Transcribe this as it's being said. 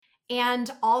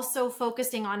and also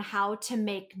focusing on how to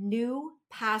make new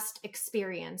past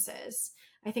experiences.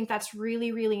 I think that's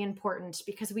really, really important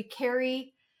because we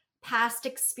carry past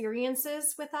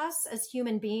experiences with us as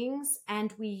human beings,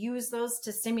 and we use those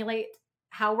to simulate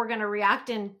how we're going to react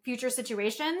in future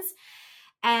situations.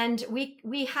 And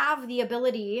we have the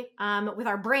ability with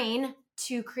our brain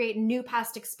to create new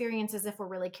past experiences if we're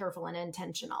really careful and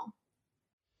intentional.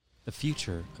 The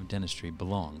future of dentistry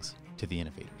belongs to the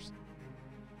innovators.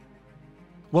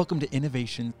 Welcome to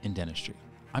Innovation in Dentistry.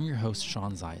 I'm your host,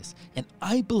 Sean Zayas, and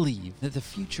I believe that the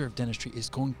future of dentistry is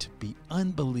going to be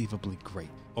unbelievably great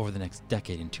over the next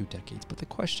decade and 2 decades. But the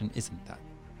question isn't that.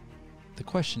 The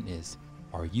question is,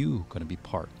 are you going to be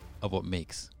part of what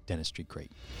makes dentistry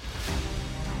great?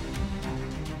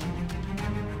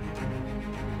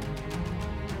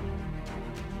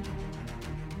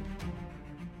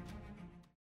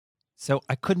 So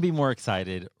I couldn't be more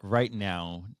excited right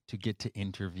now to get to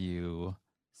interview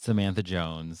Samantha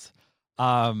Jones.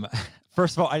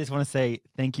 First of all, I just want to say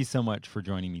thank you so much for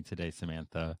joining me today,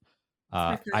 Samantha.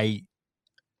 I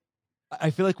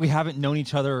feel like we haven't known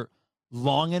each other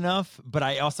long enough, but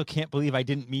I also can't believe I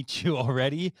didn't meet you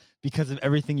already because of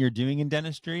everything you're doing in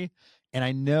dentistry. And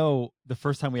I know the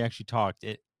first time we actually talked,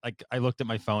 I looked at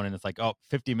my phone and it's like,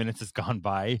 50 minutes has gone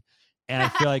by. And I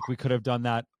feel like we could have done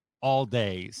that all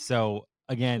day. So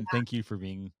again, Thank you for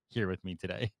being here with me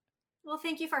today. Well,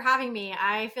 thank you for having me.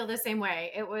 I feel the same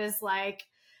way. It was like,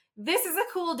 this is a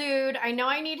cool dude. I know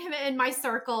I need him in my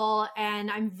circle, and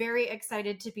I'm very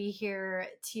excited to be here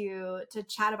to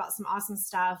chat about some awesome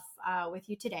stuff with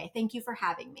you today. Thank you for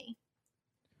having me.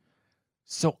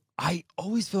 So I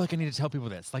always feel like I need to tell people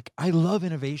this. Like, I love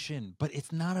innovation, but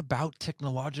it's not about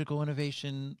technological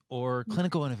innovation or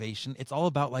clinical innovation. It's all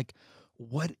about like,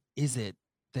 what is it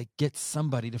that gets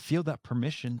somebody to feel that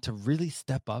permission to really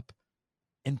step up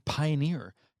and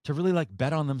pioneer, to really like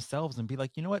bet on themselves and be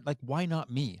like, you know what, like, why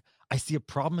not me? I see a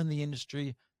problem in the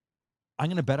industry. I'm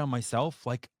going to bet on myself.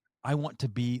 Like, I want to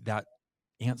be that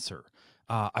answer.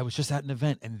 I was just at an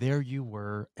event and there you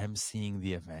were emceeing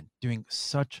the event, doing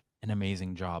such an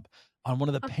amazing job. On one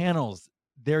of the panels,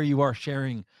 there you are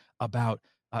sharing about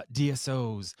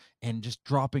DSOs and just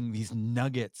dropping these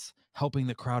nuggets, helping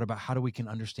the crowd about how we can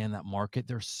understand that market.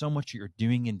 There's so much you're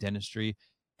doing in dentistry.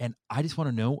 And I just want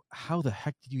to know, how the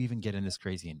heck did you even get in this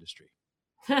crazy industry?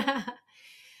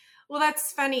 Well,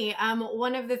 that's funny.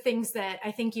 One of the things that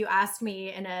I think you asked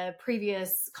me in a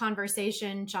previous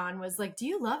conversation, John, was like, do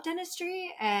you love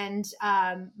dentistry? And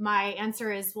my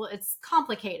answer is, well, it's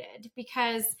complicated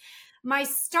because my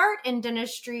start in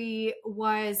dentistry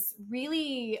was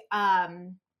really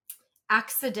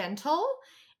accidental.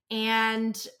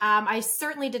 And I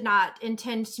certainly did not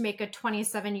intend to make a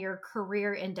 27-year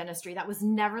career in dentistry. That was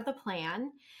never the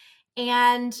plan.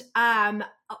 And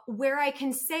where I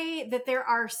can say that there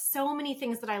are so many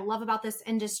things that I love about this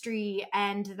industry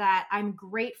and that I'm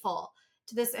grateful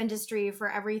to this industry for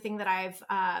everything that I've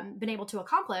been able to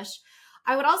accomplish,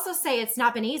 I would also say it's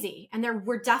not been easy. And there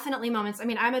were definitely moments. I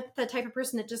mean, I'm the type of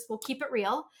person that just will keep it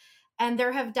real. And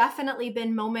there have definitely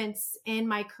been moments in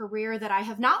my career that I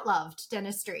have not loved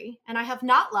dentistry and I have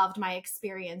not loved my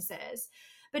experiences.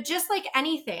 But just like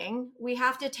anything, we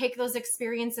have to take those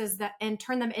experiences and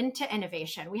turn them into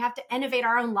innovation. We have to innovate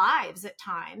our own lives at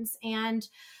times. And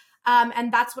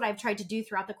that's what I've tried to do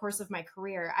throughout the course of my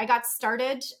career. I got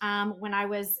started when I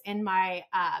was in my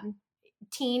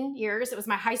teen years. It was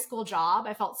my high school job.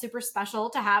 I felt super special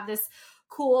to have this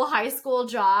cool high school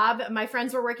job. My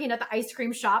friends were working at the ice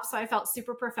cream shop, so I felt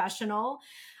super professional.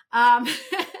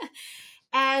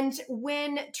 And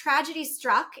when tragedy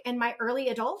struck in my early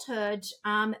adulthood,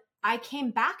 I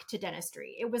came back to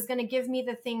dentistry. It was going to give me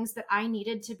the things that I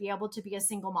needed to be able to be a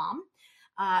single mom,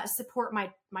 support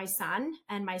my son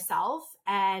and myself,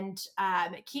 and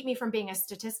keep me from being a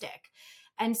statistic.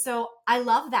 And so I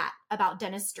love that about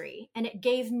dentistry. And it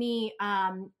gave me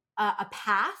a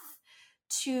path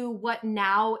to what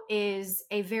now is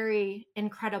a very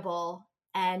incredible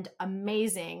and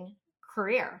amazing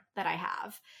career that I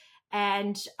have.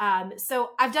 And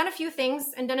so I've done a few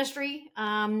things in dentistry.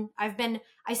 I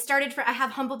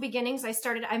have humble beginnings.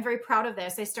 I'm very proud of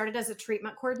this. I started as a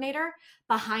treatment coordinator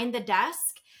behind the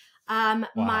desk. Wow.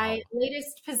 My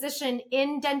latest position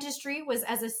in dentistry was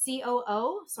as a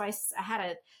COO. So I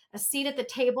had a seat at the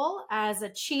table as a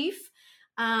chief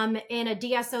in a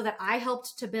DSO that I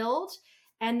helped to build.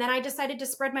 And then I decided to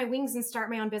spread my wings and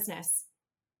start my own business.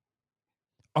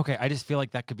 Okay, I just feel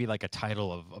like that could be like a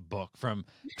title of a book, from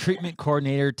treatment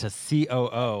coordinator to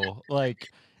COO. Like,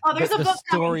 there's a book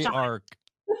story coming, arc.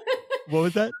 What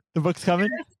was that? The book's coming?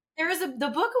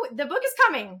 The book is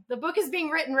coming. The book is being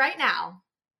written right now.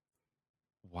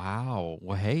 Wow.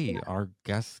 Well, hey, our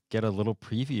guests get a little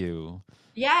preview into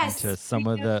Yes. some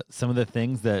of the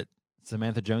things that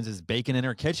Samantha Jones is baking in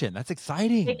her kitchen. That's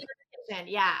exciting. Vacation.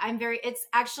 Yeah, it's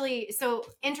actually so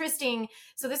interesting.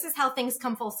 So, this is how things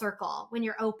come full circle when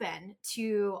you're open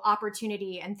to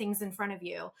opportunity and things in front of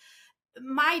you.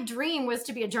 My dream was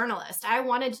to be a journalist. I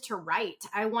wanted to write.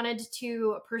 I wanted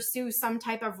to pursue some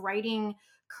type of writing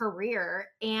career.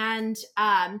 And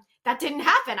that didn't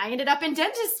happen. I ended up in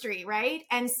dentistry, right?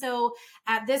 And so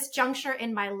at this juncture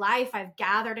in my life, I've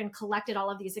gathered and collected all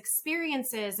of these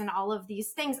experiences and all of these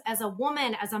things as a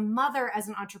woman, as a mother, as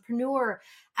an entrepreneur,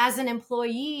 as an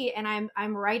employee. And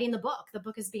I'm writing the book. The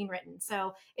book is being written.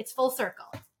 So it's full circle.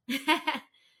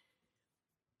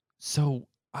 So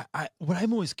what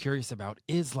I'm always curious about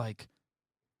is like,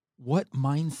 what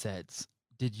mindsets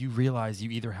did you realize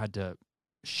you either had to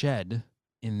shed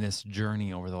in this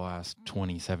journey over the last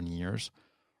 27 years?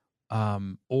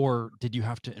 Or did you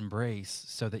have to embrace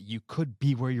so that you could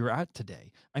be where you're at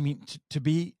today? I mean, to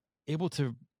be able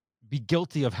to be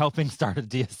guilty of helping start a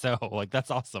DSO, like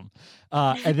that's awesome.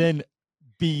 And then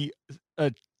be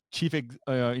a chief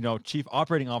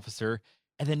operating officer,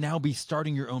 and then now be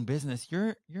starting your own business.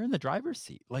 You're in the driver's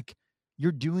seat. Like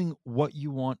you're doing what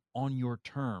you want on your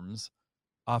terms,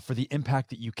 for the impact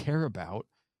that you care about.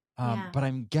 Yeah. But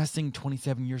I'm guessing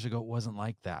 27 years ago, it wasn't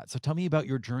like that. So tell me about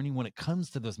your journey when it comes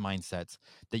to those mindsets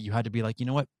that you had to be like, you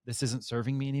know what, this isn't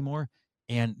serving me anymore.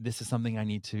 And this is something I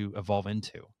need to evolve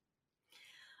into.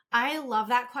 I love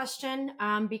that question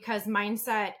because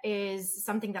mindset is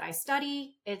something that I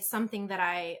study. It's something that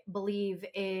I believe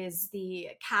is the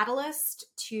catalyst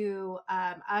to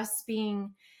us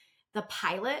being the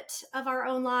pilot of our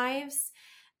own lives.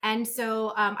 And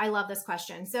so I love this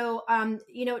question. So,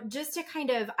 just to kind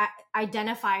of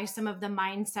identify some of the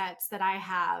mindsets that I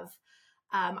have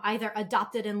either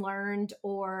adopted and learned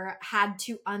or had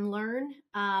to unlearn.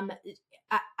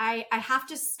 I have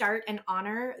to start and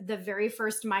honor the very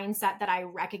first mindset that I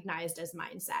recognized as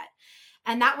mindset.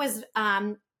 And that was,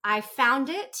 I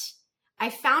found it. I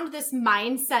found this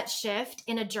mindset shift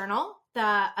in a journal,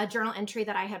 a journal entry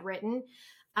that I had written.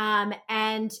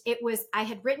 And I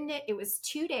had written it. It was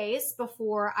 2 days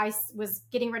before I was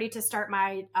getting ready to start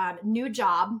my new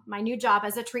job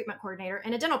as a treatment coordinator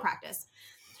in a dental practice.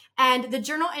 And the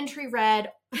journal entry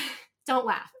read, don't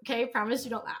laugh. Okay. Promise you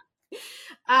don't laugh.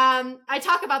 I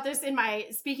talk about this in my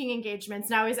speaking engagements,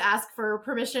 and I always ask for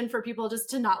permission for people just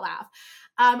to not laugh.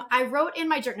 I wrote in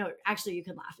my journal, no, actually, you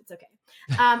can laugh. It's okay.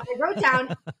 I wrote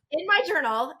down in my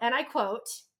journal, and I quote,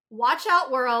 "Watch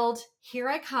out, world. Here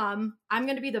I come. I'm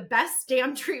going to be the best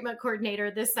damn treatment coordinator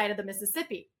this side of the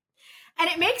Mississippi." And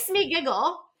it makes me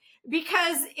giggle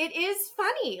because it is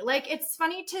funny. Like, it's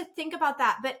funny to think about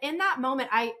that. But in that moment,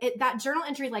 that journal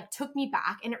entry like took me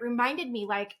back, and it reminded me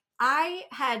like I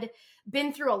had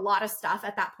been through a lot of stuff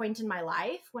at that point in my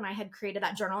life when I had created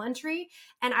that journal entry.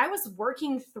 And I was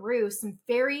working through some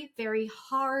very, very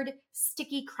hard,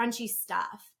 sticky, crunchy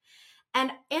stuff.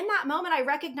 And in that moment, I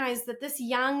recognized that this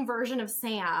young version of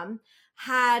Sam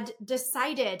had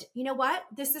decided, you know what?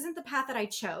 This isn't the path that I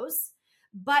chose,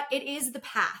 but it is the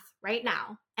path right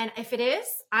now. And if it is,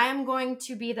 I'm going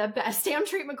to be the best damn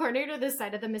treatment coordinator this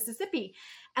side of the Mississippi.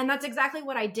 And that's exactly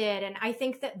what I did. And I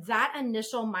think that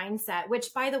initial mindset,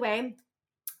 which by the way,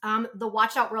 the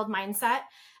Watch Out World mindset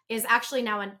is actually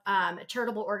now a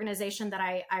charitable organization that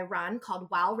I run called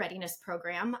WOW Readiness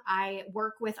Program. I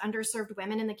work with underserved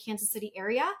women in the Kansas City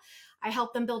area. I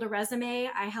help them build a resume.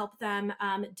 I help them,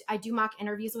 I do mock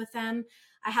interviews with them.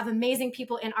 I have amazing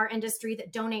people in our industry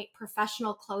that donate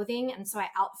professional clothing. And so I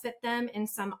outfit them in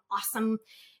some awesome,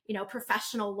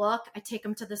 professional look. I take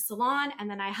them to the salon, and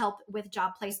then I help with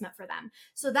job placement for them.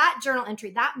 So that journal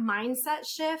entry, that mindset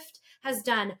shift has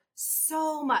done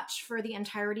so much for the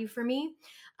entirety for me.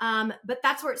 But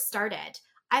that's where it started.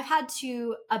 I've had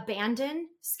to abandon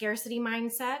scarcity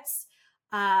mindsets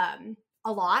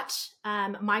a lot.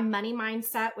 My money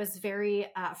mindset was very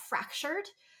fractured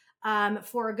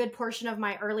for a good portion of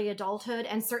my early adulthood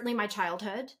and certainly my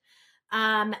childhood.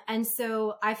 And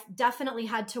so I've definitely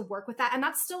had to work with that. And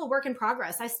that's still a work in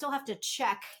progress. I still have to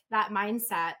check that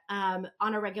mindset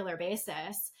on a regular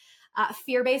basis.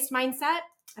 Fear-based mindset,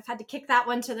 I've had to kick that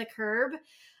one to the curb.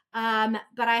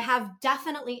 But I have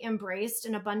definitely embraced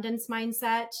an abundance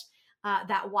mindset,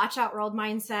 that watch out world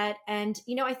mindset. And,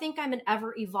 I think I'm an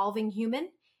ever evolving human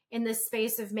in this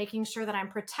space of making sure that I'm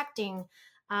protecting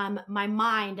my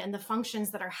mind and the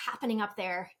functions that are happening up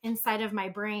there inside of my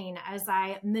brain as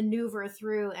I maneuver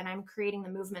through and I'm creating the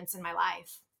movements in my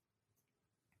life.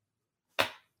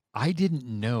 I didn't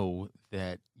know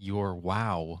that your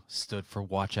WOW stood for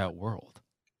Watch Out World.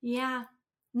 Yeah.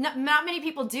 Not many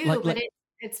people do, but Like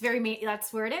it's very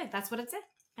that's where it is. That's what it's in.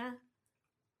 Yeah.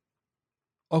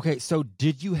 okay, so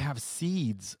did you have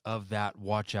seeds of that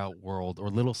watch out world or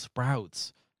little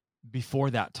sprouts before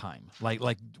that time? Like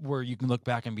where you can look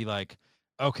back and be like,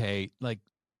 okay, like,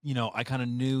 I kind of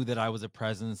knew that I was a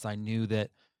presence. I knew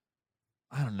that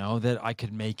I don't know that I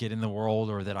could make it in the world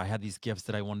or that I had these gifts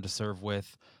that I wanted to serve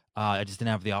with. I just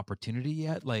didn't have the opportunity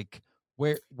yet. Like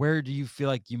where do you feel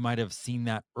like you might have seen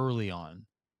that early on?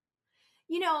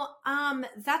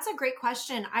 That's a great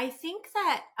question. I think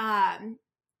that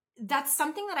that's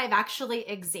something that I've actually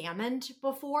examined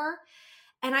before.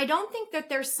 And I don't think that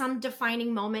there's some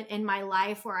defining moment in my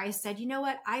life where I said, you know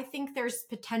what, I think there's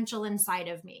potential inside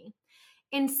of me.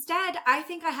 Instead, I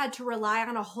think I had to rely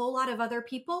on a whole lot of other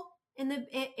people in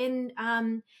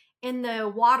the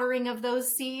watering of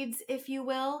those seeds, if you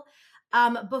will,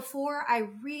 before I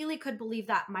really could believe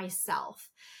that myself.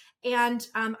 And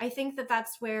I think that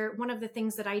that's where one of the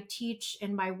things that I teach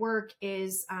in my work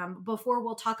is before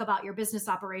we'll talk about your business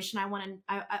operation,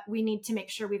 we need to make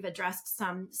sure we've addressed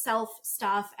some self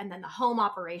stuff and then the home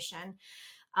operation.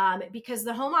 Because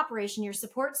the home operation, your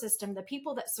support system, the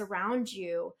people that surround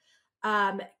you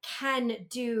can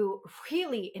do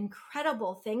really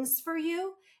incredible things for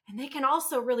you. And they can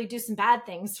also really do some bad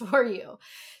things for you.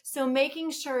 So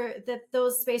making sure that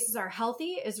those spaces are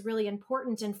healthy is really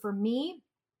important. And for me,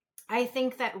 I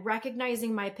think that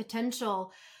recognizing my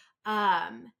potential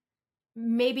um,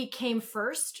 maybe came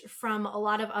first from a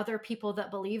lot of other people that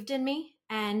believed in me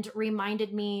and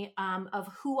reminded me of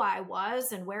who I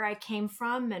was and where I came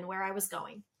from and where I was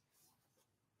going.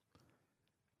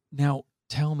 Now,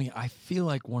 tell me, I feel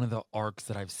like one of the arcs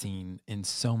that I've seen in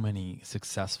so many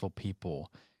successful people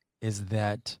is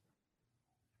that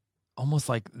almost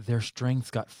like their strengths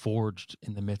got forged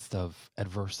in the midst of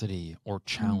adversity or Mm.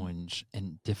 challenge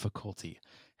and difficulty.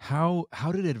 How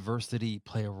did adversity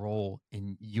play a role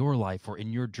in your life or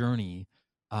in your journey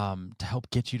to help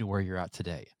get you to where you're at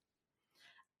today?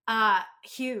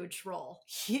 Huge role.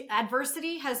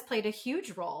 Adversity has played a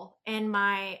huge role in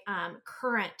my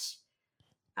current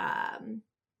um,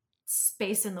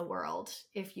 space in the world,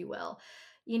 if you will.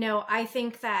 I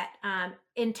think that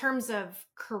in terms of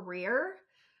career,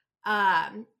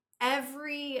 um,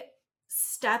 every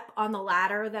step on the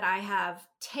ladder that I have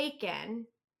taken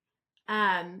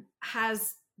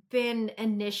has been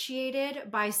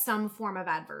initiated by some form of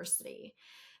adversity.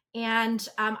 And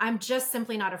I'm just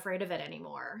simply not afraid of it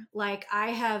anymore. Like I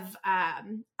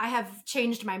have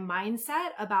changed my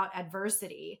mindset about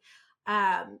adversity.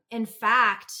 In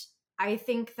fact, I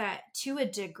think that to a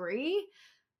degree,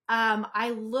 I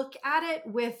look at it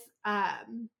with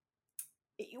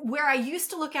where I used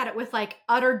to look at it with like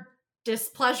utter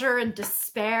displeasure and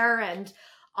despair and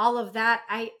all of that.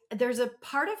 There's a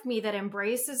part of me that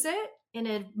embraces it in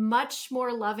a much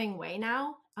more loving way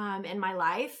now in my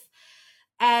life.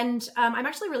 And I'm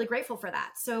actually really grateful for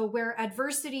that. So, where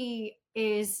adversity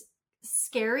is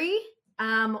scary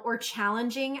or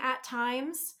challenging at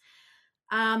times,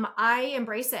 I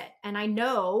embrace it. And I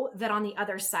know that on the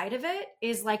other side of it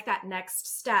is like that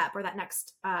next step or that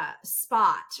next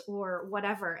spot or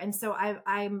whatever. And so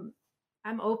I'm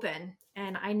open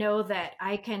and I know that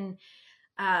I can,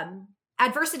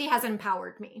 adversity has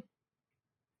empowered me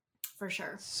for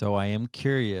sure. So I am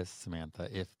curious, Samantha,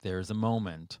 if there's a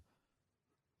moment,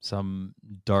 some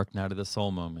dark night of the soul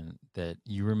moment that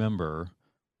you remember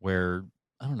where,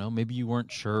 I don't know, maybe you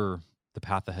weren't sure the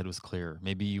path ahead was clear.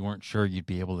 Maybe you weren't sure you'd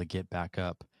be able to get back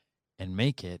up and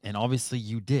make it. And obviously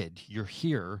you did. You're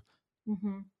here,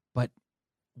 Mm-hmm. but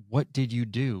what did you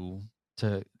do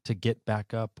to get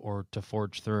back up or to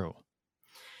forge through?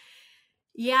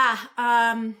 Yeah.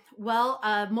 Well,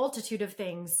 a multitude of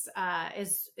things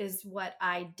is what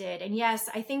I did, and yes,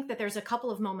 I think that there's a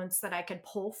couple of moments that I could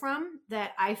pull from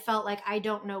that I felt like I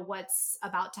don't know what's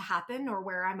about to happen or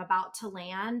where I'm about to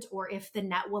land or if the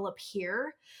net will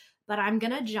appear, but I'm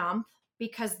gonna jump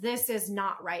because this is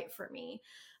not right for me.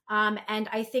 And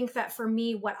I think that for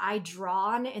me, what I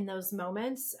draw on in those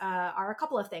moments are a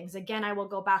couple of things. Again, I will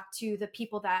go back to the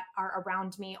people that are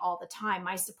around me all the time,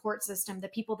 my support system, the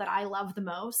people that I love the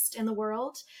most in the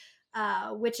world,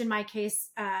 which in my case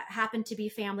happen to be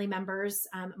family members.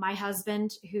 My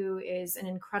husband, who is an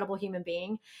incredible human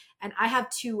being, and I have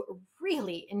two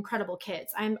really incredible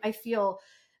kids. I feel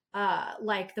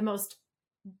like the most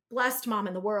blessed mom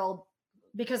in the world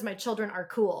because my children are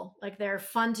cool. Like they're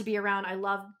fun to be around. I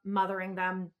love mothering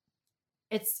them.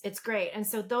 It's great. And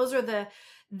so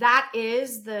that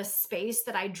is the space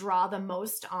that I draw the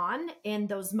most on in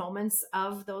those moments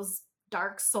of those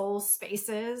dark soul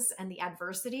spaces and the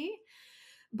adversity.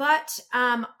 But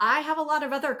I have a lot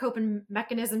of other coping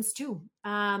mechanisms too.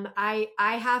 I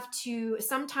have to,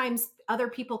 sometimes other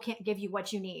people can't give you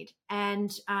what you need.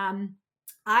 And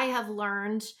I have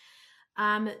learned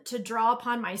to draw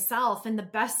upon myself. And the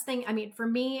best thing, I mean, for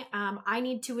me, I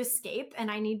need to escape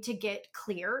and I need to get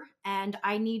clear. And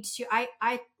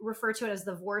I refer to it as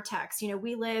the vortex. You know,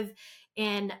 we live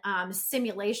in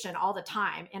simulation all the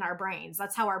time in our brains.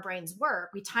 That's how our brains work.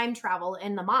 We time travel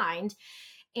in the mind.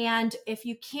 And if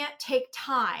you can't take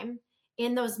time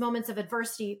in those moments of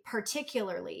adversity,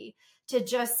 particularly to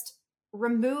just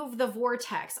remove the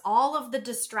vortex, all of the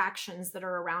distractions that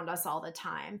are around us all the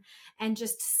time, and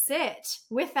just sit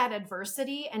with that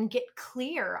adversity and get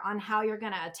clear on how you're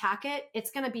going to attack it,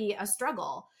 it's going to be a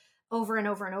struggle over and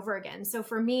over and over again. So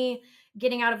for me,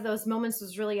 getting out of those moments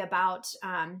was really about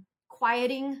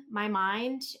quieting my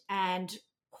mind and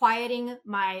quieting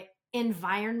my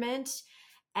environment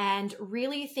and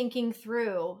really thinking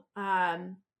through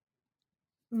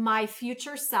my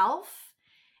future self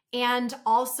and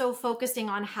also focusing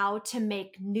on how to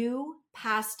make new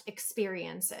past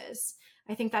experiences.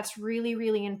 I think that's really,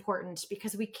 really important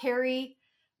because we carry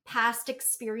past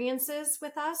experiences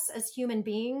with us as human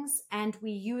beings, and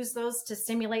we use those to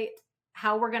simulate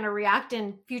how we're going to react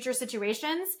in future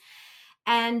situations.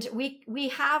 And we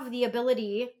have the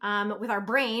ability with our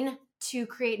brain to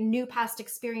create new past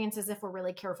experiences if we're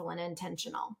really careful and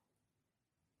intentional.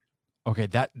 Okay,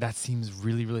 that seems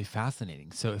really, really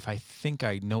fascinating. So if I think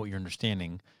I know what you're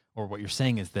understanding, or what you're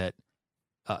saying is that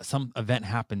some event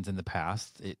happens in the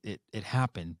past, it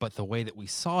happened, but the way that we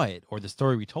saw it, or the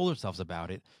story we told ourselves about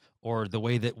it, or the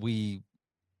way that we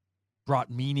brought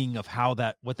meaning of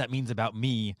what that means about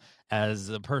me as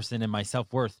a person and my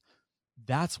self-worth,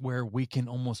 that's where we can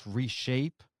almost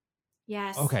reshape.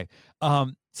 Yes. Okay.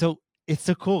 So it's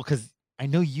so cool because I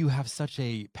know you have such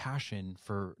a passion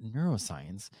for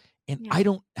neuroscience, and Yeah. I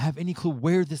don't have any clue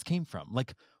where this came from.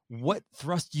 Like, what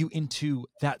thrust you into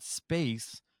that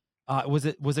space? Was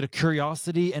it a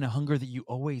curiosity and a hunger that you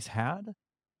always had?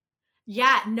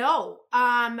 Yeah, no.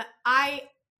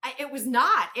 It was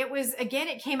not. It was, again,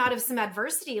 it came out of some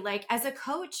adversity. Like as a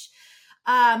coach,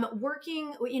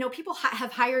 working, you know, people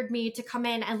have hired me to come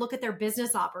in and look at their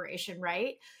business operation,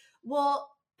 right? Well,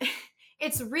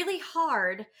 it's really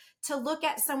hard to look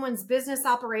at someone's business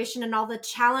operation and all the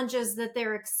challenges that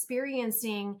they're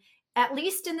experiencing, at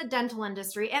least in the dental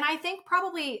industry. And I think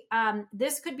probably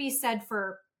this could be said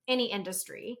for any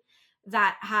industry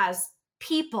that has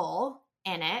people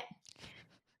in it.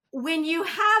 When you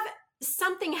have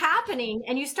something happening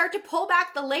and you start to pull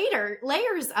back the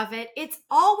layers of it, it's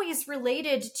always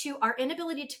related to our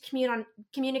inability to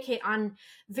communicate on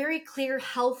very clear,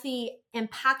 healthy,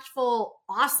 impactful,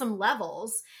 awesome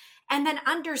levels, and then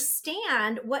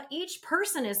understand what each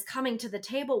person is coming to the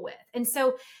table with. And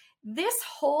so this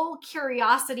whole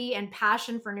curiosity and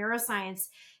passion for neuroscience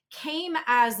came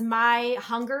as my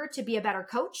hunger to be a better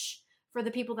coach for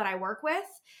the people that I work with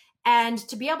and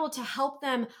to be able to help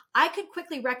them. I could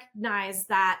quickly recognize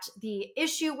that the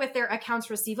issue with their accounts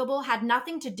receivable had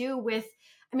nothing to do with,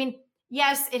 I mean,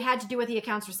 yes, it had to do with the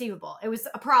accounts receivable. It was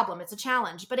a problem, it's a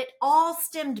challenge, but it all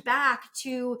stemmed back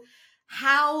to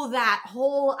how that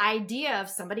whole idea of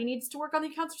somebody needs to work on the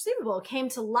accounts receivable came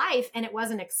to life, and it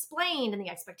wasn't explained and the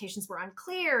expectations were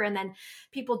unclear, and then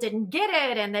people didn't get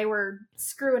it and they were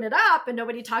screwing it up and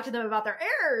nobody talked to them about their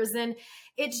errors. And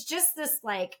it's just this,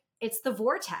 like, it's the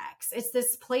vortex. It's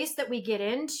this place that we get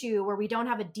into where we don't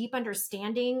have a deep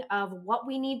understanding of what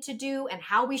we need to do and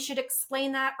how we should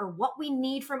explain that or what we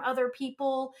need from other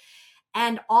people.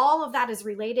 And all of that is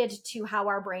related to how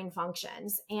our brain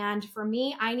functions. And for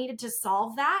me, I needed to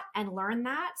solve that and learn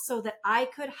that so that I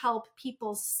could help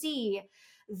people see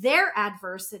their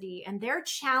adversity and their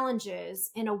challenges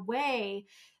in a way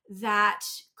that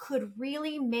could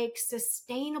really make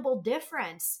sustainable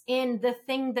difference in the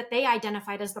thing that they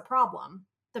identified as the problem,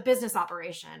 the business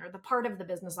operation or the part of the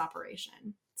business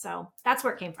operation. So that's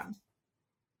where it came from.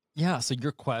 Yeah. So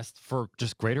your quest for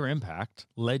just greater impact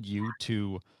led you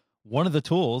to one of the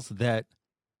tools that,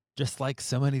 just like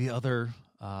so many of the other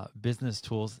business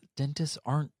tools, dentists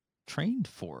aren't trained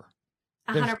for.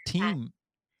 Their 100%. team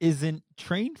isn't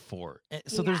trained for.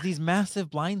 So Yeah. there's these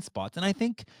massive blind spots, and I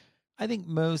think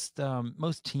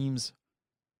most teams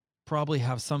probably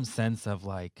have some sense of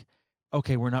like,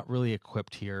 okay, we're not really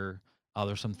equipped here.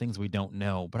 There's some things we don't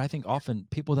know, but I think often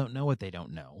people don't know what they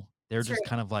don't know. They're True. just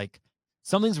kind of like,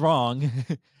 something's wrong.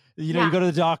 Yeah. You go to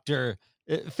the doctor,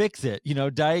 fix it.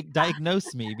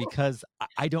 Diagnose me because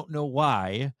I don't know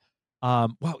why.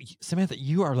 Wow, Samantha,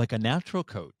 you are like a natural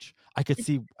coach. I could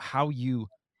see how you,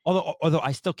 although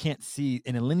I still can't see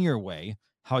in a linear way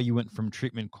how you went from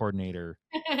treatment coordinator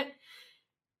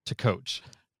to coach.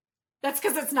 That's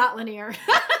because it's not linear.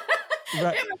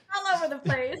 Right. It was all over the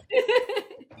place.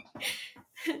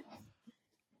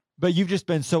 But you've just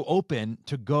been so open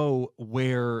to go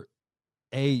where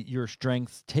your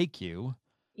strengths take you,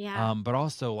 Yeah. but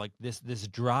also like this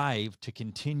drive to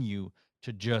continue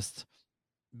to just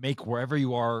make wherever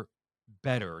you are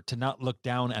better, to not look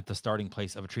down at the starting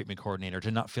place of a treatment coordinator,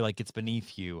 to not feel like it's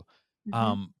beneath you.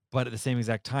 Hmm. But at the same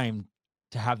exact time,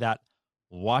 to have that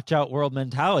watch out world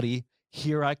mentality,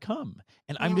 here I come.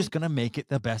 And I'm Yeah. just going to make it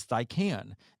the best I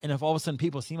can. And if all of a sudden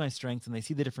people see my strengths and they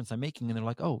see the difference I'm making and they're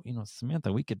like, oh,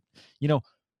 Samantha, we could, you know,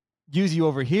 use you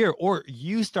over here, or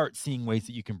you start seeing ways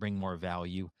that you can bring more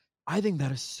value. I think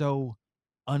that is so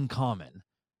uncommon.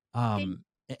 Thank-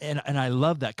 And I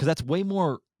love that, because that's way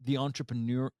more the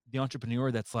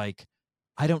entrepreneur that's like,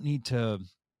 I don't need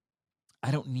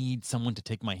someone to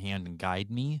take my hand and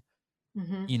guide me,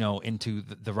 Mhm. into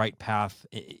the right path,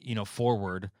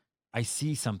 forward. I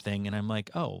see something and I'm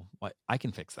like, oh, what, I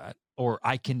can fix that, or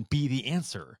I can be the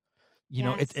answer. It's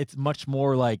Yes. it's much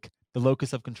more like the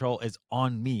locus of control is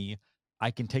on me.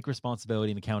 I can take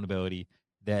responsibility and accountability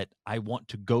that I want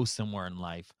to go somewhere in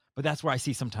life. But that's where I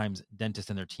see sometimes dentists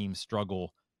and their teams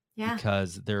struggle, Yeah.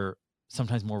 because they're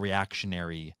sometimes more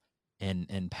reactionary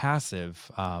and passive.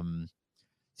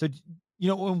 So,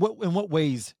 in what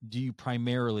ways do you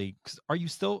primarily? 'Cause are you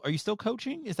still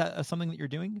coaching? Is that something that you're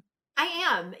doing? I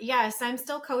am. Yes, I'm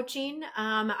still coaching.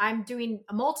 I'm doing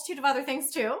a multitude of other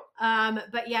things too.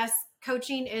 But yes,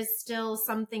 coaching is still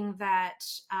something that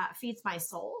feeds my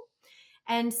soul.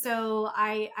 And so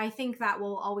I think that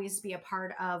will always be a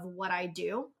part of what I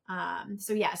do.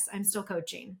 So yes, I'm still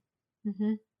coaching.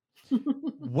 Hmm.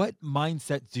 What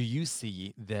mindset do you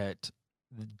see that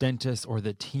the dentist or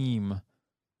the team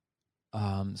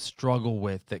struggle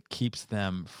with, that keeps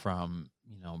them from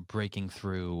breaking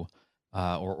through,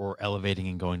 or elevating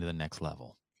and going to the next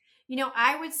level?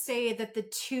 I would say that the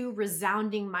two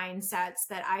resounding mindsets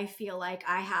that I feel like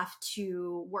I have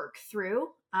to work through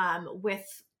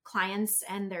with clients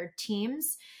and their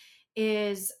teams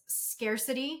is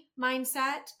scarcity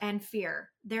mindset and fear.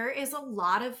 There is a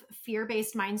lot of fear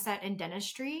based mindset in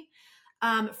dentistry,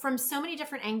 from so many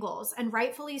different angles, and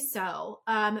rightfully so.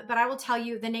 But I will tell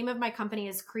you, the name of my company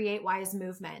is Create Wise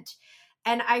Movement.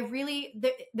 And I really,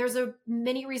 there's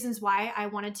many reasons why I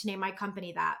wanted to name my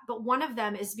company that. But one of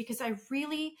them is because I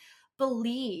really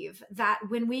believe that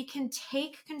when we can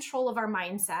take control of our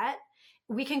mindset,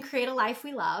 we can create a life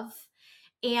we love,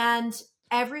 and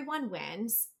everyone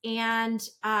wins. And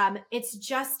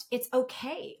it's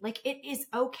okay. Like, it is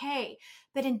okay.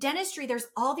 But in dentistry, there's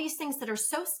all these things that are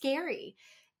so scary.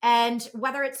 And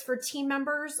whether it's for team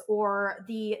members or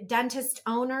the dentist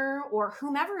owner or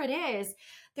whomever it is,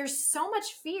 there's so much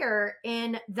fear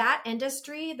in that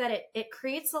industry that it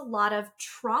creates a lot of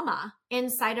trauma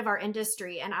inside of our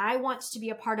industry. And I want to be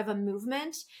a part of a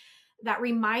movement that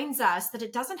reminds us that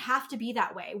it doesn't have to be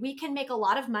that way. We can make a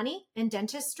lot of money in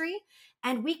dentistry,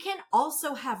 and we can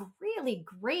also have really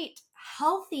great,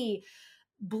 healthy,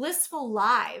 blissful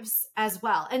lives as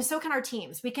well. And so can our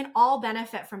teams. We can all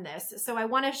benefit from this. So I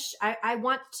want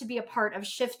to be a part of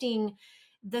shifting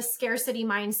the scarcity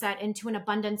mindset into an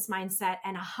abundance mindset,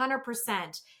 and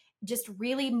 100% just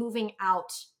really moving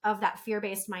out of that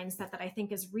fear-based mindset that I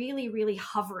think is really, really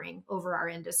hovering over our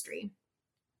industry.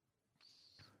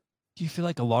 Do you feel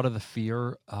like a lot of the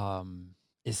fear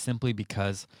is simply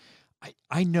because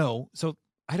I know? So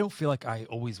I don't feel like I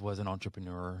always was an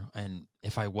entrepreneur, and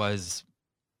if I was,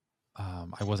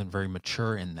 I wasn't very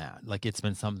mature in that. Like, it's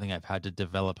been something I've had to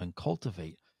develop and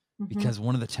cultivate, Mhm. because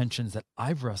one of the tensions that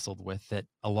I've wrestled with, that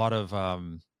a lot of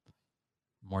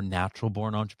more natural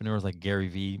born entrepreneurs like Gary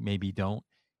Vee maybe don't,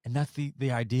 and that's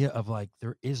the idea of, like,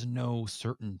 there is no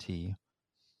certainty,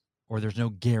 or there's no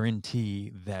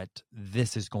guarantee that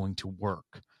this is going to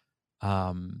work.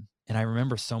 And I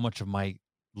remember so much of my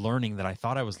learning that I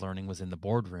thought I was learning was in the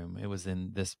boardroom. It was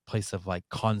in this place of like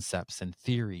concepts and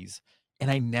theories. And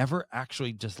I never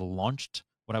actually just launched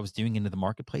what I was doing into the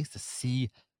marketplace to see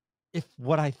if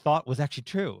what I thought was actually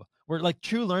true. Where like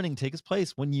true learning takes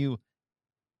place when you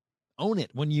own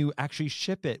it, when you actually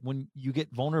ship it, when you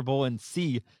get vulnerable and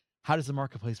see how does the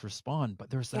marketplace respond. But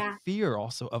there's that Yeah. fear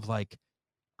also of like,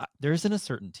 there isn't a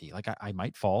certainty. Like, I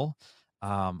might fall,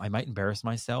 I might embarrass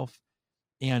myself,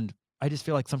 and I just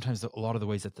feel like sometimes a lot of the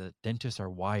ways that the dentists are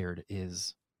wired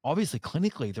is, obviously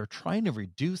clinically they're trying to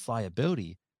reduce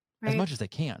liability as Right. much as they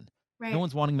can. No Right.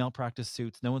 one's wanting malpractice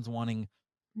suits. No one's wanting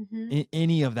Hmm.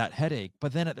 any of that headache.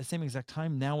 But then at the same exact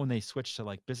time, now when they switch to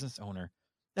like business owner,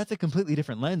 that's a completely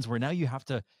different lens, where now you have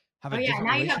to have Oh a yeah, different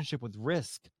now you have relationship with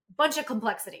risk. a bunch of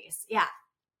complexities. Yeah,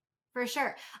 for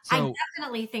sure. I So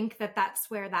definitely think that that's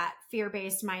where that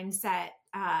fear-based mindset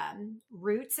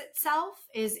roots itself,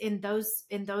 is in those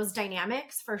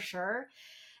dynamics for sure.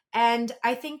 And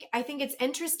I think it's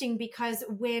interesting because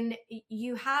when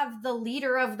you have the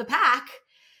leader of the pack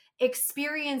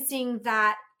experiencing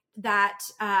that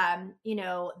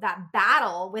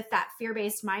battle with that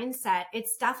fear-based mindset,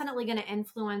 it's definitely going to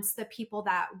influence the people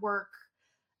that work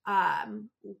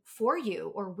for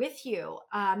you or with you,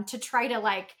 to try to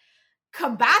like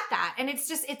combat that. And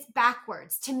it's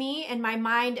backwards to me in my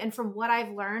mind, and from what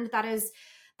I've learned, that is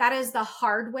the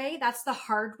hard way. That's the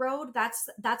hard road.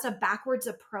 That's a backwards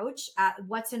approach at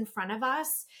what's in front of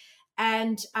us.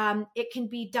 And it can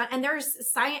be done, and there's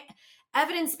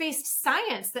evidence-based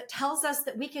science that tells us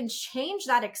that we can change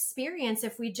that experience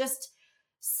if we just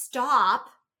stop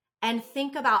and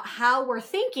think about how we're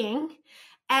thinking,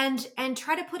 and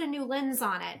try to put a new lens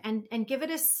on it, and give it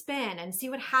a spin and see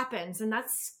what happens. And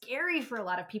that's scary for a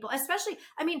lot of people, especially,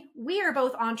 I mean, we are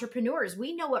both entrepreneurs.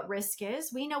 We know what risk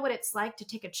is. We know what it's like to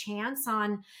take a chance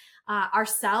on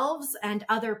ourselves and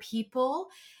other people.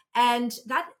 And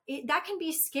that can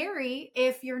be scary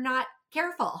if you're not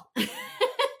careful.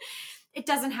 It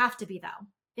doesn't have to be, though.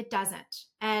 It doesn't.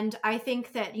 And I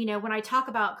think that, when I talk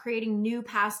about creating new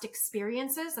past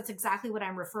experiences, that's exactly what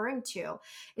I'm referring to,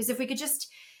 is if we could just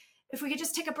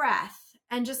take a breath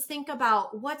and just think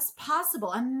about what's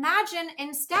possible. Imagine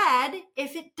instead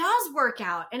if it does work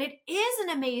out and it is an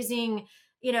amazing,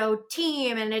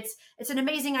 team, and it's an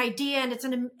amazing idea, and it's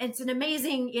an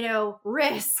amazing,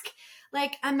 risk.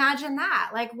 Like, imagine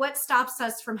that. Like, what stops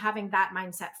us from having that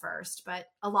mindset first? But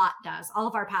a lot does. All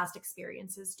of our past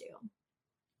experiences do.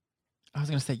 I was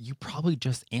gonna say you probably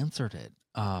just answered it.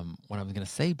 What I was gonna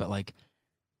say, but like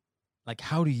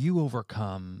how do you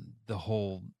overcome the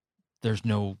whole there's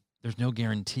no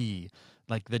guarantee,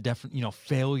 like the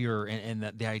failure, and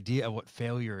the idea of what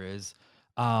failure is,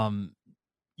 um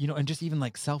and just even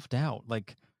like self-doubt,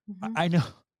 like Mhm.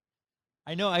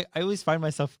 I know I always find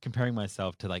myself comparing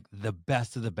myself to like the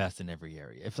best of the best in every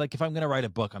area. If I'm gonna write a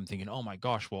book, I'm thinking, oh my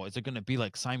gosh, well, is it gonna be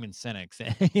like Simon Sinek's?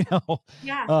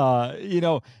 Yeah.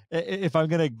 If I'm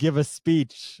gonna give a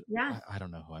speech, Yeah. I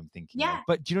don't know who I'm thinking of, Yeah.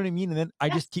 but do you know what I mean? And then I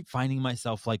Yes. just keep finding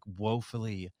myself like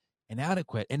woefully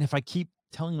inadequate. And if I keep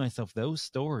telling myself those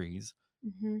stories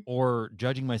Mhm. or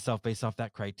judging myself based off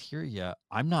that criteria,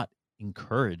 I'm not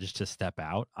encouraged to step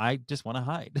out. I just want to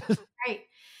hide. Right.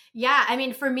 Yeah. I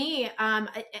mean, for me, I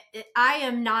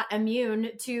am not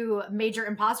immune to major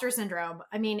imposter syndrome.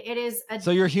 I mean, it is a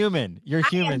So you're human. You're I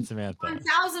human, am Samantha.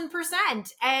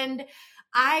 1000%. And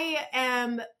I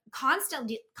am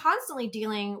constantly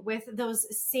dealing with those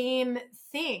same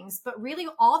things. But really,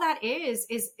 all that is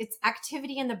it's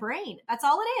activity in the brain. That's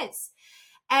all it is.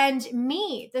 And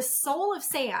me, the soul of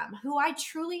Sam, who I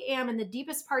truly am in the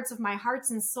deepest parts of my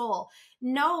hearts and soul,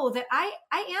 know that I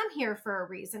am here for a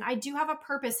reason. I do have a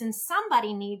purpose, and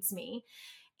somebody needs me.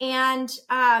 And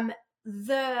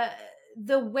the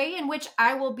way in which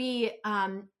I will be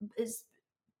is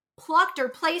plucked or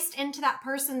placed into that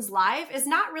person's life is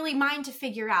not really mine to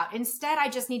figure out. Instead, I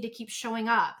just need to keep showing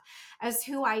up as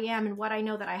who I am and what I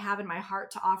know that I have in my heart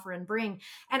to offer and bring.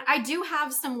 And I do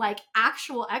have some like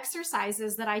actual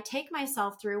exercises that I take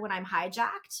myself through when I'm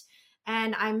hijacked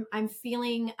and I'm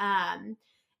feeling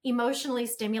emotionally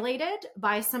stimulated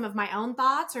by some of my own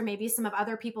thoughts, or maybe some of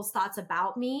other people's thoughts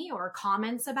about me or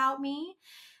comments about me.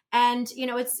 And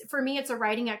it's, for me, it's a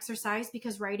writing exercise,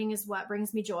 because writing is what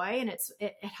brings me joy, and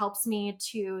it helps me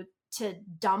to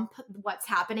dump what's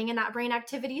happening in that brain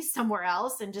activity somewhere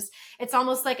else. And just, it's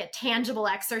almost like a tangible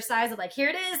exercise of like, here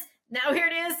it is, now here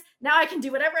it is, now I can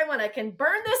do whatever I want. I can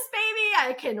burn this baby,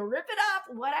 I can rip it up,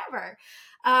 whatever.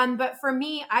 But for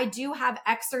me, I do have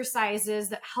exercises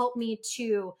that help me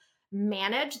to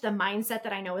manage the mindset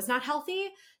that I know is not healthy,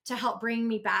 to help bring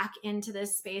me back into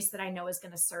this space that I know is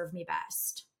going to serve me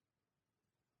best.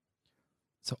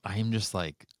 So I am just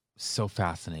like so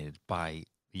fascinated by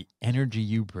the energy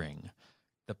you bring,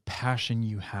 the passion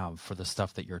you have for the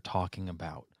stuff that you're talking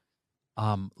about.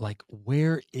 Like,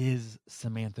 where is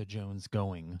Samantha Jones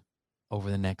going over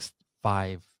the next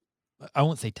 5, I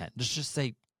won't say 10, just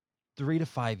say 3 to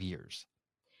 5 years?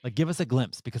 Like, give us a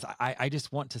glimpse, because I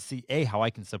just want to see how I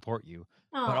can support you,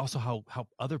 but Oh, also how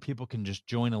other people can just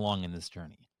join along in this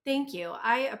journey. thank you.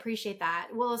 I appreciate that.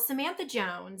 Well, Samantha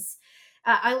Jones,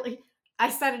 I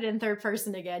said it in third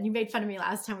person again. You made fun of me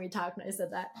last time we talked when I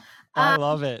said that. I Um,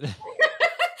 love it.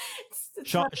 it's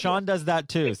Sean does that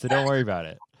too, so don't worry about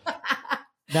it.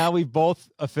 Now we've both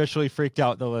officially freaked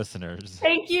out the listeners.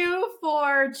 Thank you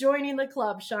for joining the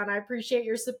club, Sean. I appreciate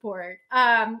your support.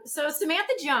 So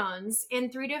Samantha Jones,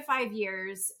 in 3 to 5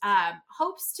 years,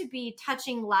 hopes to be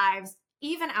touching lives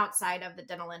even outside of the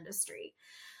dental industry.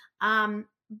 I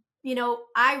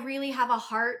really have a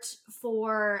heart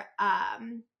for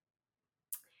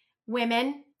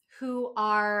women who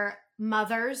are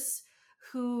mothers,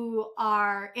 who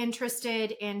are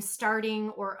interested in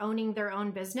starting or owning their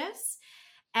own business.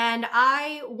 And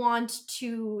I want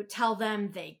to tell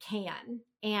them they can,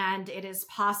 and it is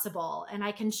possible, and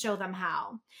I can show them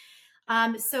how.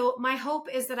 So my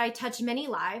hope is that I touch many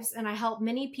lives and I help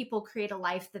many people create a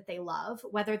life that they love,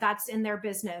 whether that's in their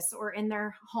business or in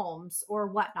their homes or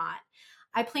whatnot.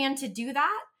 I plan to do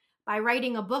that by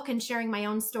writing a book and sharing my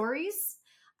own stories.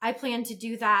 I plan to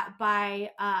do that by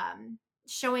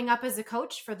showing up as a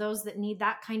coach for those that need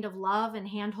that kind of love and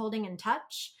hand-holding and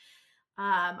touch.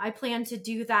 I plan to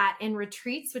do that in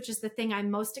retreats, which is the thing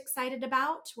I'm most excited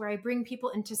about, where I bring people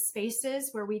into spaces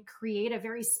where we create a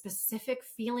very specific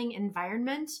feeling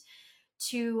environment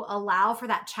to allow for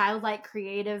that childlike,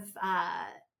 creative,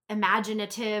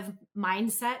 imaginative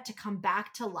mindset to come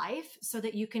back to life so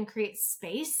that you can create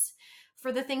space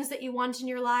for the things that you want in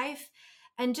your life.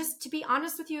 And just to be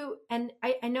honest with you, and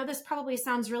I know this probably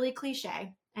sounds really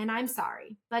cliche, and I'm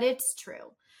sorry, but it's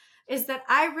true, is that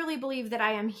I really believe that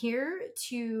I am here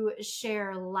to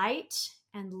share light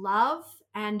and love.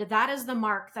 And that is the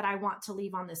mark that I want to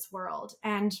leave on this world.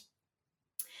 And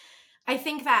I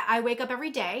think that I wake up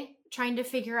every day trying to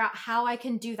figure out how I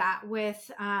can do that with,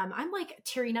 I'm like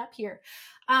tearing up here,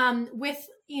 with,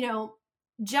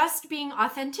 just being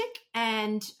authentic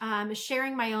and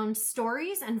sharing my own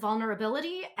stories and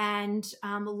vulnerability. And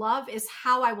love is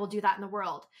how I will do that in the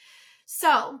world.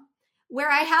 So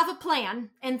where I have a plan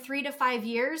in 3 to 5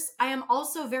 years, I am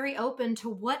also very open to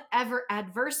whatever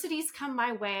adversities come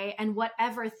my way and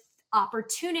whatever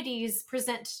opportunities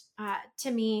present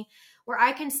to me where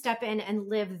I can step in and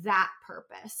live that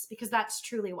purpose, because that's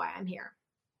truly why I'm here.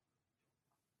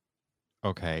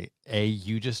 Okay.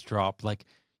 You just dropped like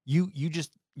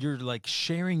you're like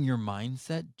sharing your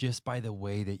mindset just by the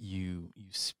way that you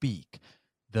speak,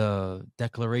 the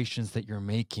declarations that you're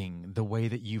making, the way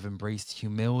that you've embraced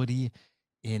humility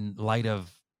in light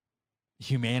of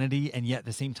humanity, and yet at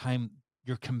the same time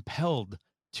you're compelled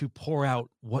to pour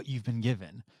out what you've been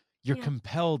given. You're Yeah.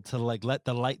 compelled to like let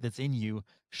the light that's in you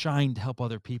shine to help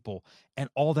other people, and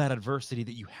all that adversity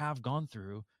that you have gone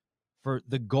through, for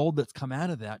the gold that's come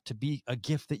out of that to be a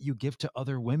gift that you give to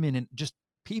other women and just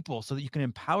people so that you can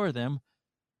empower them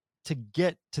to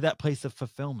get to that place of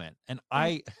fulfillment. And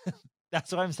Thank,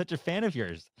 that's why I'm such a fan of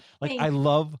yours. Like, I thank,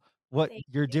 love what thank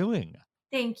you're you. doing.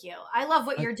 Thank you. I love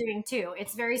what Like, you're doing too.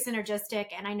 It's very synergistic.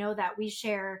 And I know that we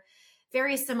share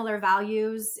very similar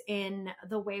values in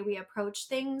the way we approach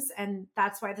things. And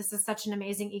that's why this is such an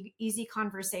amazing, easy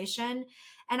conversation.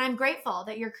 And I'm grateful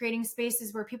that you're creating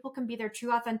spaces where people can be their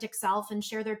true, authentic self and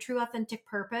share their true, authentic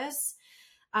purpose.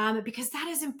 Because that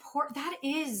is important. That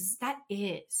is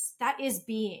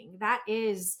being, that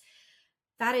is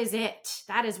it.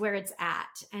 That is where it's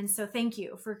at. And so thank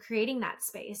you for creating that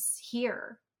space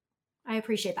here. I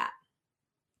appreciate that.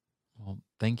 well,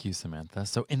 thank you, Samantha.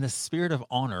 So, in the spirit of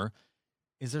honor,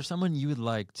 is there someone you would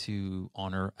like to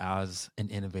honor as an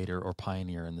innovator or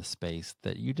pioneer in the space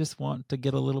that you just want to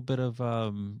get a little bit of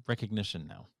recognition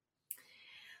now?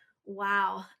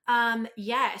 Wow.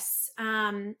 Yes.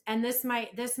 And this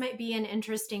might be an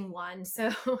interesting one.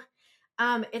 So,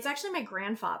 it's actually my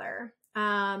grandfather.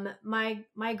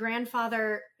 My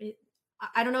grandfather.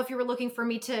 I don't know if you were looking for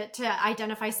me to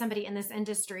identify somebody in this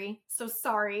industry. So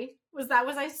sorry. Was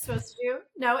I supposed to do?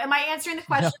 No. Am I answering the No.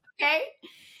 question? Okay.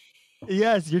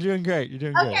 Yes, you're doing great. You're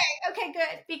doing great. Okay,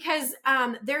 good. Because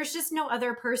there's just no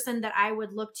other person that I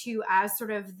would look to as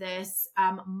sort of this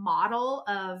model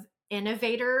of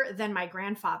innovator than my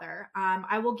grandfather.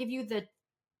 I will give you the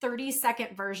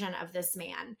 30-second version of this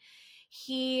man.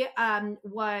 He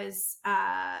was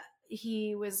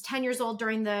 10 years old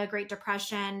during the Great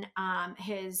Depression.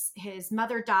 His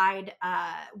mother died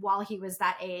while he was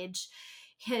that age.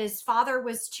 His father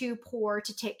was too poor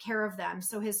to take care of them.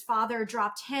 So his father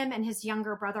dropped him and his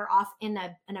younger brother off in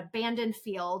an abandoned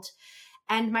field.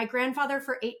 And my grandfather,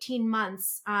 for 18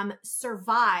 months,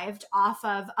 survived off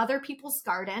of other people's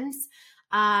gardens,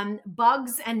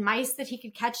 bugs and mice that he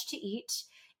could catch to eat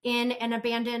in an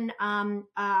abandoned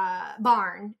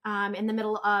barn in the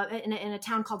middle of in a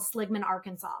town called Sligman,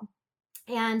 Arkansas.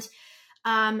 And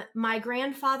my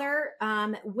grandfather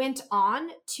went on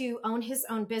to own his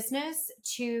own business,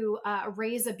 to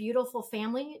raise a beautiful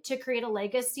family, to create a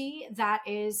legacy that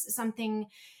is something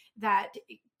that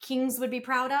kings would be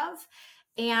proud of.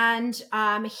 And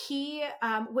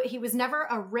he was never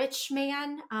a rich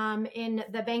man in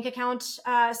the bank account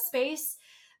space,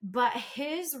 but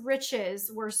his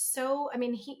riches were so, I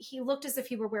mean, he looked as if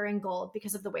he were wearing gold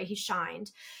because of the way he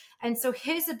shined. And so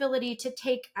his ability to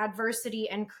take adversity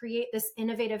and create this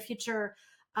innovative future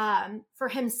for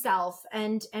himself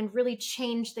and really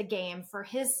change the game for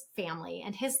his family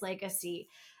and his legacy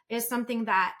is something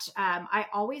that I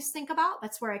always think about.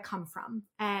 That's where I come from.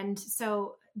 And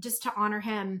so just to honor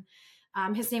him,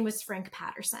 his name was Frank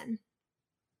Patterson.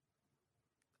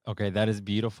 Okay, that is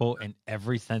beautiful in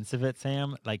every sense of it,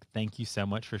 Sam. Like, thank you so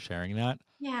much for sharing that.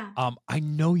 Yeah. I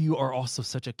know you are also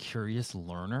such a curious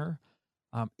learner.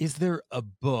 Is there a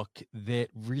book that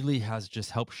really has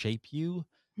just helped shape you,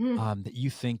 Mm. that you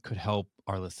think could help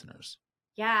our listeners?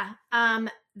 Yeah.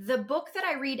 The book that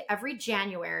I read every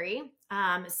January.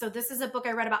 So this is a book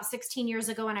I read about 16 years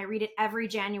ago, and I read it every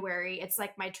January. It's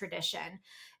like my tradition.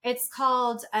 It's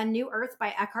called A New Earth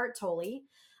by Eckhart Tolle.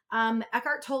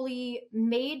 Eckhart Tolle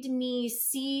made me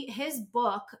see, his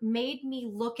book made me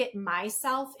look at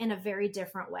myself in a very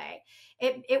different way.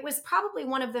 It was probably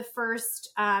one of the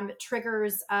first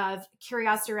triggers of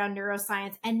curiosity around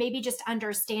neuroscience, and maybe just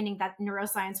understanding that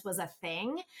neuroscience was a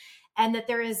thing, and that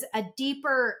there is a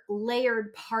deeper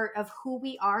layered part of who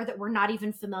we are that we're not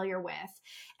even familiar with.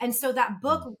 And so that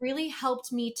book really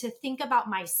helped me to think about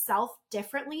myself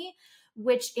differently,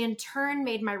 which in turn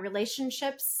made my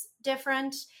relationships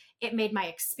different. It made my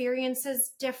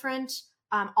experiences different,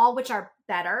 all which are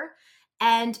better.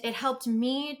 And it helped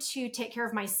me to take care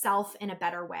of myself in a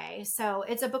better way. So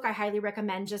it's a book I highly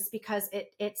recommend, just because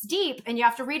it's deep and you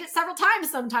have to read it several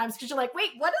times sometimes because you're like,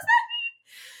 wait, what does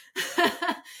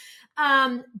that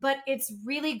mean? But it's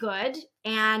really good.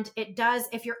 And it does,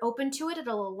 if you're open to it,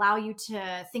 it'll allow you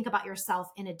to think about yourself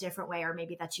in a different way, or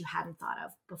maybe that you hadn't thought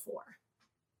of before.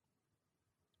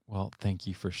 Well, thank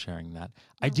you for sharing that.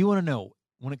 I do want to know,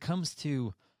 when it comes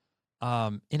to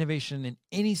innovation in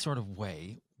any sort of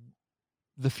way,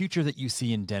 the future that you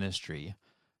see in dentistry,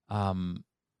 I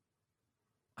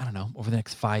don't know, over the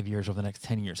next 5 years, over the next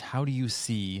 10 years, how do you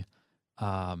see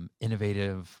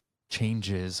innovative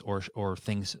changes or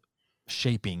things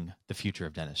shaping the future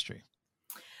of dentistry?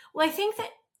 Well, I think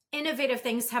that innovative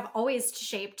things have always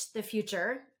shaped the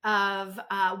future of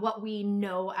what we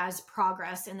know as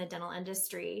progress in the dental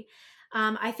industry.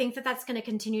 I think that that's going to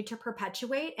continue to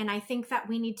perpetuate. And I think that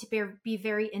we need to be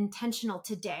very intentional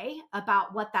today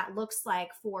about what that looks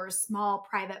like for small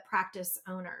private practice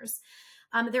owners.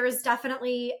 There is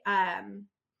definitely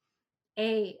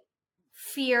a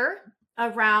fear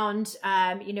around,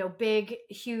 big,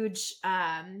 huge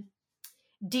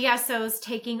DSOs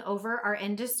taking over our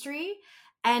industry.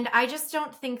 And I just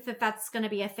don't think that that's going to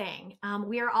be a thing.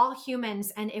 We are all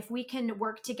humans. And if we can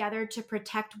work together to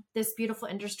protect this beautiful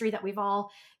industry that we've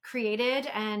all created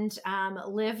and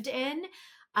lived in,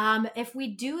 if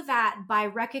we do that by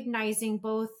recognizing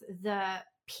both the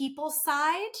people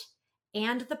side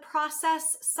and the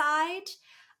process side,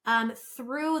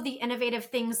 through the innovative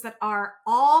things that are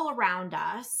all around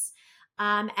us,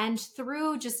 and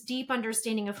through just deep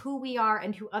understanding of who we are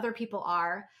and who other people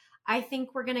are, I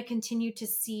think we're going to continue to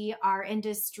see our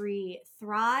industry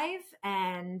thrive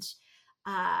and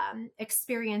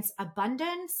experience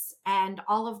abundance and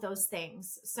all of those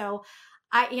things. So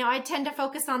I tend to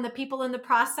focus on the people and the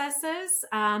processes.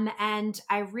 And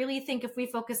I really think if we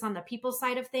focus on the people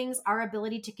side of things, our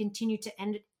ability to continue to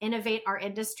innovate our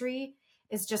industry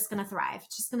is just going to thrive.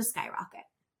 It's just going to skyrocket.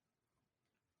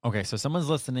 Okay, so someone's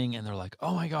listening and they're like,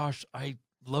 "Oh my gosh, I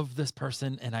love this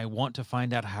person and I want to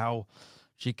find out how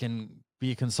she can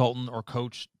be a consultant or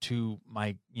coach to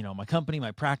my company,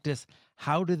 my practice."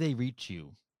 How do they reach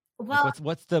you? Like, Well,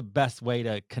 what's the best way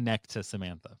to connect to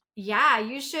Samantha? yeah,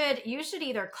 you should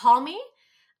either call me,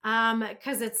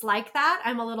 because it's like that.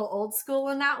 I'm a little old school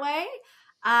in that way.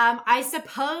 I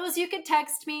suppose you could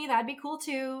text me. That'd be cool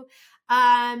too.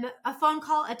 A phone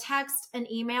call, a text, an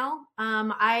email.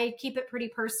 I keep it pretty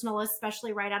personal,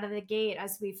 especially right out of the gate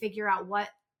as we figure out what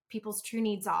people's true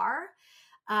needs are.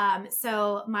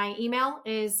 So my email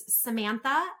is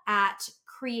Samantha at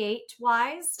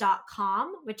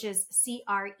createwise.com, which is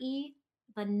CRE,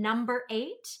 the number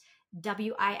 8,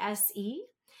 WISE.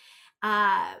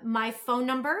 My phone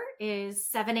number is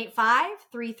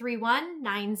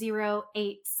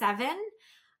 785-331-9087.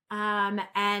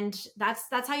 And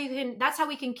that's how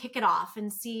we can kick it off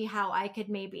and see how I could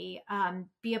maybe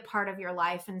be a part of your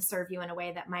life and serve you in a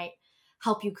way that might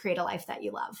help you create a life that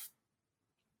you love.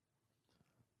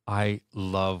 I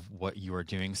love what you are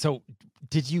doing. So,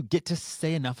 did you get to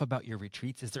say enough about your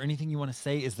retreats? Is there anything you want to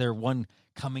say? Is there one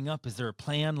coming up? Is there a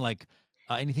plan? Like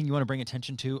anything you want to bring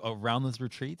attention to around those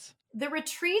retreats? The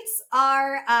retreats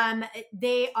are,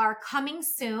 they are coming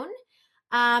soon.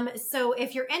 So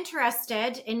if you're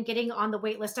interested in getting on the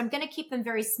wait list, I'm going to keep them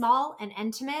very small and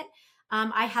intimate.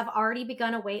 I have already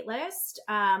begun a wait list.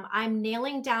 I'm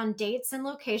nailing down dates and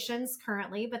locations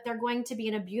currently, but they're going to be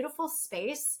in a beautiful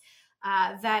space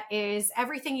that is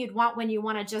everything you'd want when you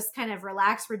want to just kind of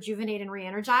relax, rejuvenate, and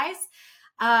re-energize.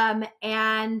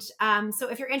 So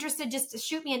if you're interested, just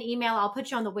shoot me an email. I'll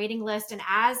put you on the waiting list. And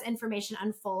as information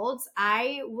unfolds,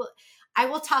 I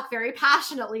will talk very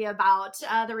passionately about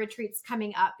the retreats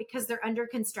coming up because they're under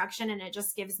construction, and it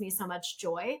just gives me so much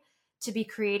joy to be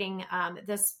creating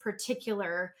this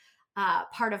particular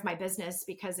part of my business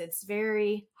because it's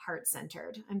very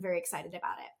heart-centered. I'm very excited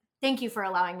about it. Thank you for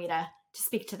allowing me to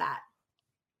speak to that.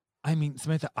 I mean,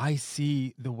 Samantha, I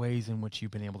see the ways in which you've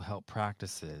been able to help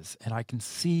practices, and I can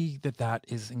see that that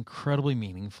is incredibly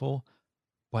meaningful.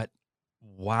 But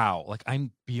wow, like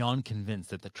I'm beyond convinced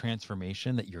that the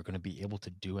transformation that you're going to be able to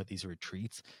do at these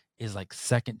retreats is like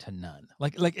second to none.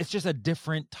 Like it's just a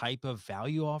different type of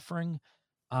value offering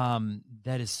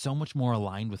that is so much more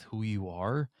aligned with who you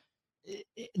are.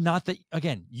 Not that,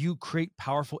 again, you create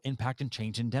powerful impact and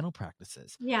change in dental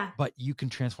practices. Yeah. But you can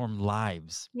transform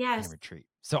lives in Yes. a retreat.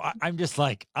 So I'm just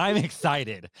like, I'm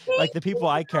excited. Like the people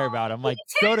I care about, I'm like,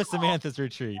 go to Samantha's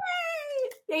retreat. Yay!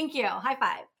 Thank you. High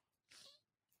five.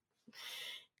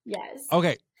 Yes.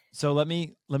 Okay. So let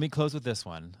me close with this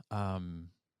one.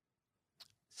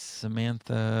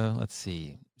 Samantha, let's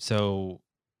see. So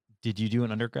did you do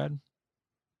an undergrad?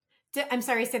 I'm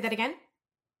sorry, say that again.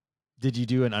 Did you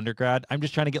do an undergrad? I'm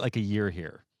just trying to get like a year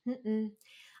here.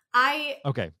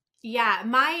 Okay. Yeah,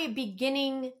 my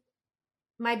beginning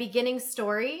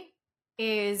story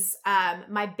is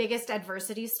my biggest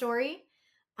adversity story.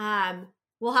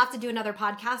 We'll have to do another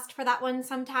podcast for that one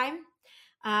sometime.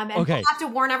 And we'll have to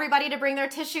warn everybody to bring their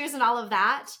tissues and all of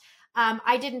that.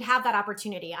 I didn't have that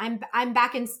opportunity. I'm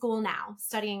back in school now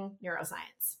studying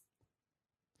neuroscience.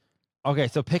 Okay,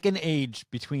 so pick an age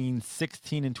between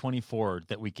 16 and 24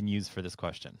 that we can use for this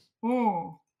question.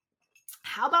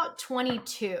 How about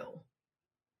 22?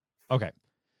 Okay,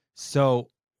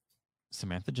 so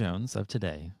Samantha Jones of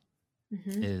today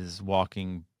is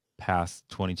walking past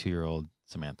 22-year-old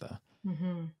Samantha,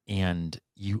 and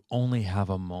you only have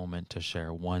a moment to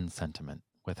share one sentiment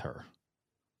with her.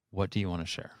 What do you want to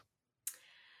share?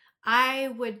 I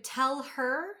would tell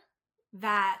her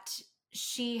that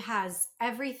she has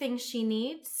everything she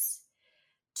needs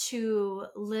to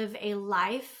live a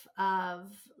life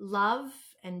of love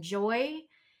and joy,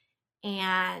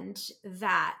 and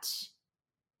that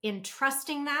in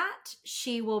trusting that,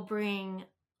 she will bring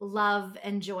love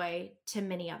and joy to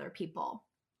many other people.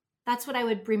 That's what I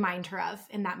would remind her of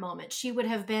in that moment. She would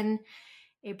have been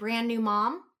a brand new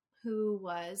mom who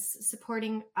was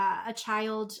supporting a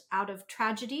child out of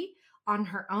tragedy on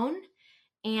her own.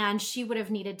 And she would have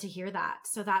needed to hear that.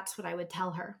 So that's what I would tell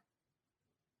her.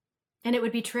 And it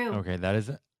would be true. Okay,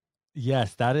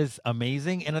 yes, that is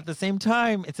amazing. And at the same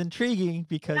time, it's intriguing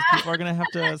because people are going to have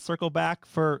to circle back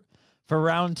for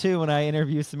round 2 when I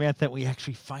interview Samantha. We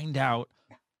actually find out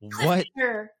what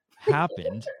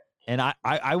happened. And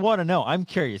I want to know. I'm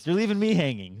curious. You're leaving me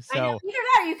hanging. So I know.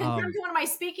 You can come to one of my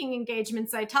speaking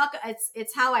engagements.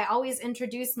 It's how I always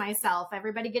introduce myself.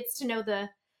 Everybody gets to know the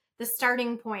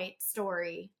starting point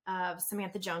story of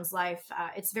Samantha Jones' life.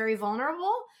 It's very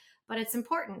vulnerable, but it's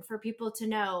important for people to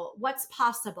know what's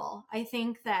possible. I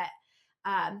think that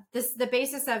the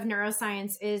basis of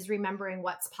neuroscience is remembering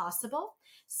what's possible.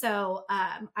 So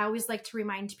I always like to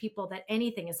remind people that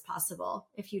anything is possible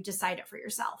if you decide it for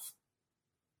yourself.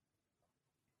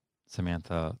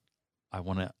 Samantha, I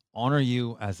want to honor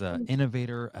you as an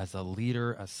innovator, as a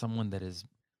leader, as someone that is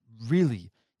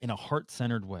really in a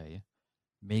heart-centered way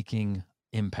making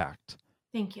impact.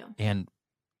 Thank you. And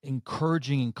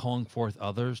encouraging and calling forth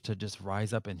others to just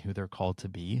rise up in who they're called to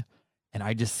be. And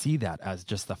I just see that as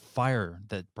just the fire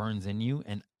that burns in you.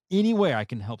 And any way I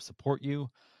can help support you,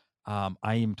 I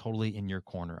am totally in your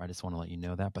corner. I just want to let you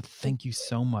know that. But thank you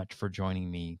so much for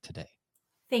joining me today.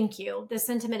 Thank you. The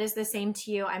sentiment is the same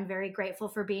to you. I'm very grateful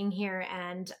for being here,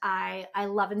 and I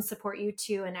love and support you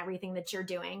too and everything that you're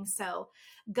doing. So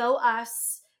go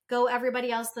us. Go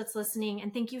everybody else that's listening.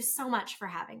 And thank you so much for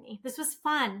having me. This was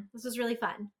fun. This was really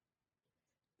fun.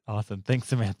 Awesome. Thanks,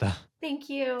 Samantha. Thank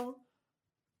you.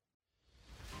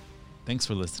 Thanks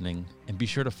for listening. And be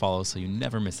sure to follow so you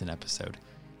never miss an episode.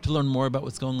 To learn more about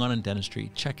what's going on in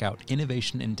dentistry, check out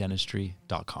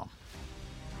innovationindentistry.com.